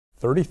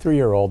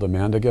33-year-old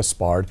Amanda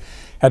Gaspard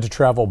had to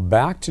travel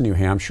back to New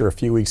Hampshire a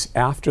few weeks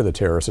after the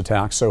terrorist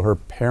attack so her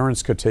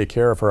parents could take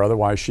care of her.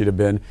 Otherwise, she'd have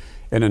been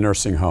in a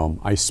nursing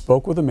home. I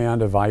spoke with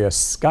Amanda via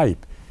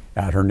Skype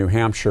at her New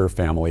Hampshire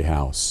family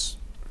house.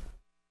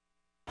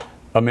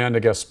 Amanda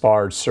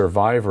Gaspard,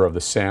 survivor of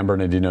the San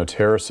Bernardino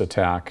terrorist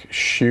attack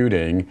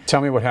shooting. Tell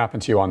me what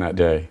happened to you on that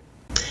day.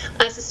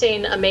 I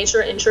sustained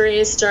major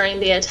injuries during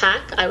the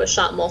attack. I was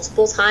shot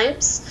multiple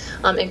times,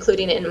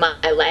 including in my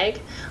leg.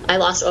 I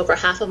lost over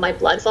half of my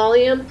blood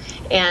volume,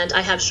 and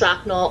I have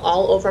shrapnel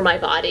all over my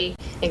body,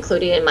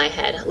 including in my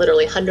head,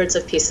 literally hundreds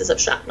of pieces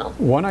of shrapnel.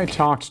 When I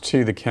talked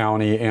to the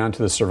county and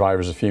to the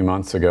survivors a few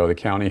months ago, the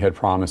county had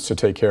promised to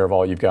take care of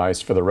all you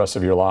guys for the rest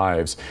of your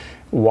lives.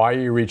 Why are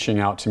you reaching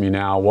out to me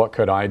now? What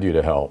could I do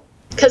to help?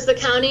 Because the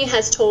county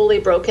has totally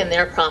broken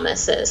their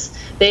promises.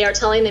 They are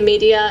telling the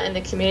media and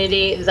the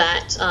community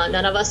that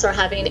none of us are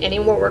having any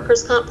more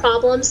workers' comp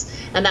problems,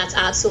 and that's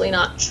absolutely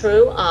not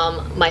true.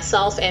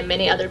 Myself and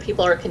many other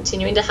people are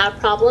continuing to have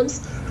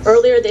problems.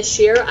 Earlier this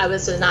year, I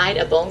was denied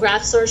a bone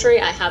graft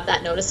surgery. I have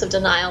that notice of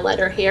denial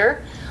letter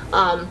here.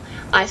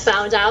 I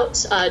found out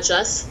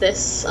just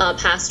this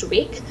past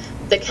week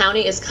the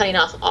county is cutting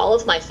off all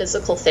of my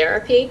physical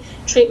therapy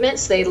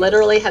treatments. They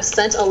literally have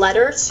sent a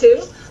letter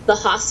to the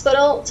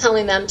hospital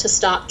telling them to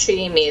stop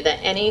treating me, that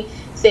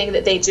anything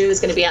that they do is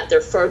going to be at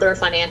their further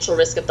financial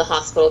risk if the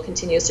hospital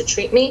continues to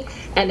treat me.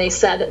 And they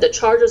said that the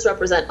charges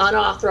represent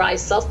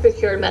unauthorized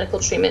self-procured medical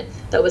treatment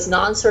that was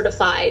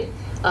non-certified,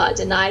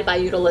 denied by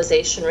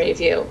utilization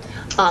review.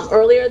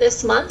 Earlier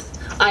this month,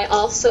 I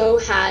also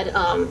had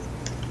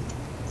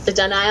the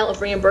denial of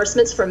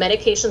reimbursements for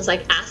medications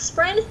like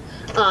aspirin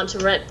to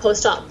prevent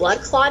post-op blood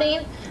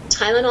clotting,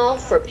 Tylenol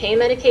for pain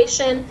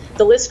medication.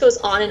 The list goes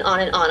on and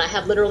on and on. I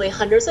have literally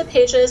hundreds of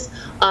pages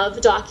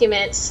of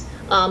documents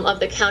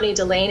of the county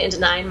delaying and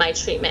denying my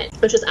treatment,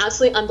 which is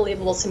absolutely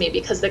unbelievable to me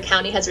because the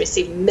county has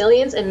received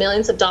millions and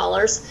millions of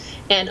dollars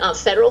in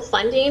federal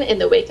funding in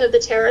the wake of the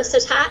terrorist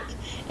attack,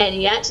 and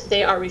yet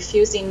they are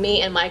refusing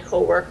me and my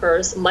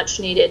co-workers much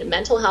needed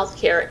mental health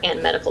care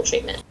and medical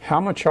treatment. How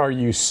much are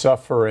you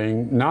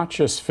suffering, not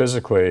just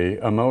physically,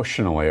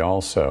 emotionally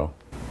also?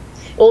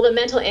 Well, the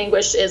mental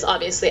anguish is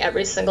obviously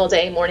every single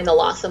day, mourning the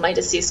loss of my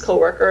deceased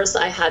coworkers.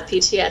 I have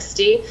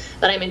PTSD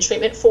that I'm in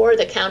treatment for.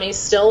 The county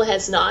still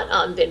has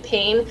not been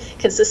paying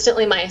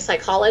consistently my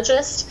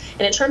psychologist.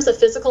 And in terms of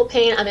physical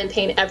pain, I'm in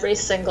pain every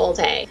single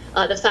day.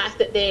 The fact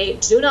that they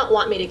do not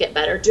want me to get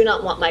better, do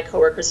not want my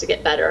coworkers to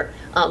get better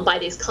by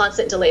these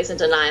constant delays and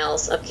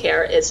denials of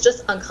care is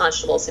just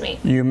unconscionable to me.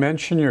 You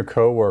mentioned your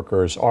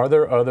coworkers. Are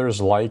there others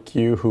like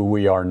you who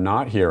we are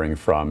not hearing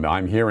from?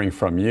 I'm hearing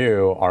from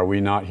you. Are we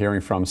not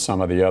hearing from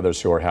some of the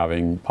others who are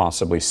having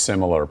possibly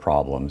similar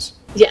problems?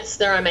 Yes,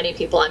 there are many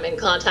people. I'm in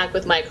contact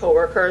with my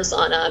coworkers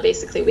on a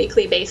basically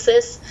weekly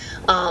basis.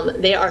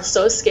 They are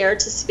so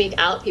scared to speak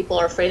out. People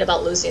are afraid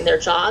about losing their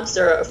jobs.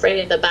 They're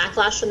afraid of the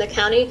backlash from the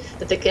county,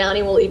 that the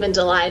county will even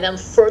deny them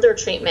further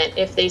treatment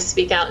if they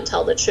speak out and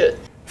tell the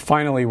truth.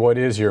 Finally, what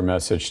is your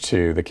message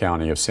to the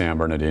county of San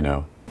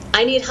Bernardino?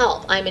 I need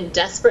help. I'm in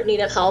desperate need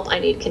of help. I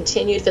need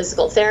continued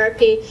physical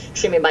therapy,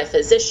 treatment by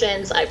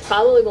physicians. I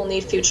probably will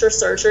need future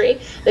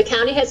surgery. The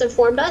county has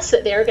informed us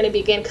that they are going to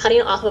begin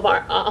cutting off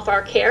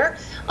our care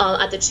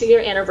at the 2-year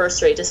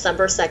anniversary,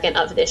 December 2nd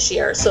of this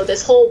year. So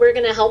this whole "we're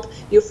going to help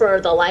you for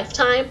the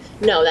lifetime,"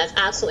 no, that's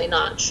absolutely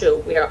not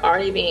true. We are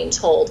already being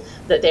told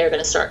that they are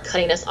going to start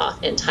cutting us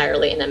off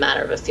entirely in a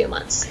matter of a few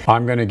months.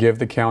 I'm going to give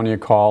the county a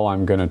call.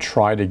 I'm going to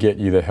try to get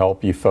you the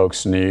help you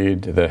folks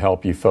need, the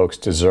help you folks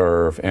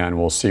deserve, and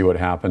we'll see what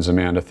happens.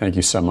 Amanda, thank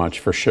you so much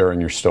for sharing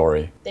your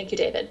story. Thank you,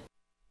 David.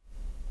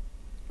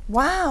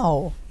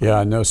 Wow.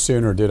 Yeah, no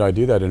sooner did I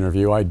do that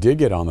interview, I did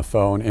get on the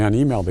phone and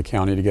emailed the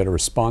county to get a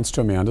response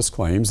to Amanda's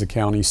claims. The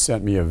county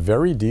sent me a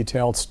very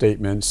detailed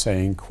statement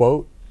saying,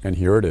 quote, and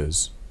here it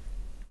is.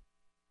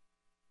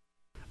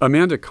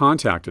 Amanda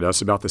contacted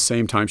us about the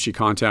same time she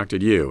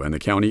contacted you, and the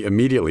county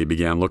immediately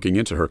began looking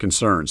into her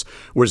concerns.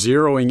 We're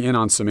zeroing in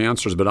on some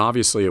answers, but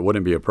obviously it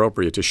wouldn't be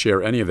appropriate to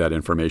share any of that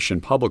information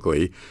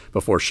publicly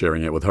before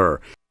sharing it with her.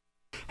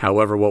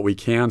 However, what we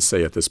can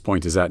say at this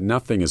point is that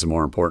nothing is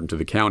more important to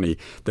the county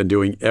than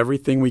doing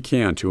everything we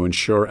can to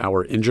ensure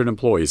our injured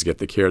employees get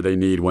the care they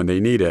need when they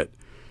need it.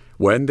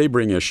 When they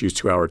bring issues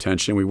to our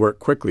attention, we work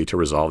quickly to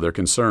resolve their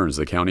concerns.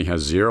 The county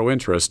has zero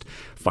interest,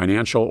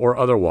 financial or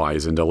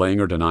otherwise, in delaying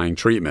or denying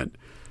treatment.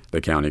 The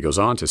county goes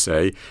on to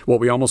say, what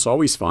we almost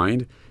always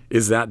find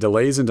is that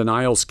delays and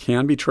denials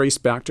can be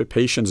traced back to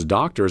patients'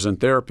 doctors and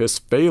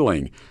therapists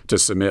failing to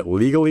submit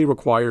legally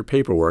required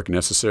paperwork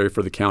necessary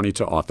for the county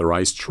to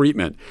authorize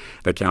treatment.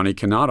 The county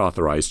cannot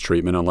authorize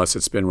treatment unless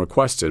it's been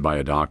requested by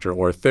a doctor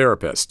or a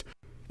therapist.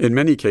 In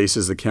many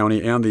cases, the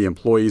county and the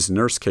employees'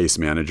 nurse case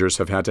managers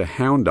have had to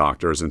hound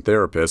doctors and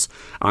therapists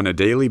on a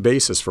daily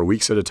basis for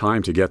weeks at a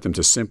time to get them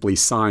to simply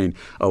sign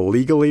a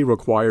legally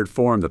required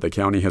form that the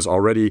county has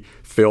already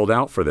filled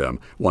out for them.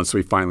 Once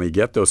we finally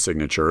get those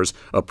signatures,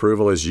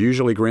 approval is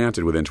usually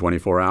granted within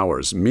 24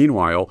 hours.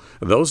 Meanwhile,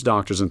 those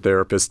doctors and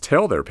therapists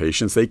tell their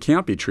patients they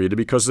can't be treated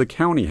because the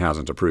county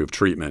hasn't approved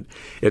treatment.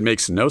 It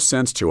makes no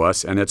sense to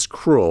us, and it's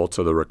cruel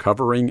to the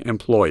recovering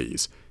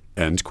employees.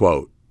 End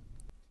quote.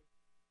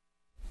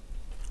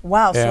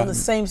 Wow, so in the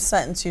same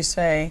sentence you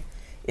say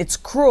it's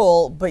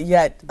cruel, but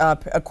yet,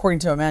 according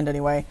to Amanda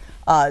anyway,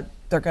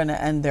 they're going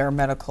to end their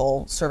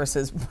medical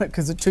services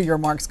because the 2-year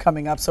mark's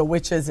coming up. So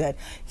which is it?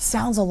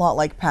 Sounds a lot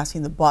like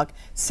passing the buck.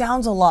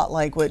 Sounds a lot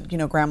like what,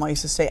 Grandma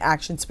used to say,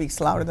 action speaks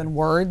louder than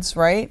words,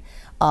 right?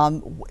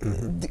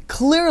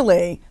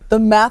 Clearly, the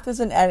math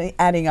isn't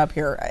adding up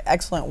here.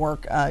 Excellent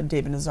work,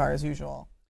 David Nazar, as usual.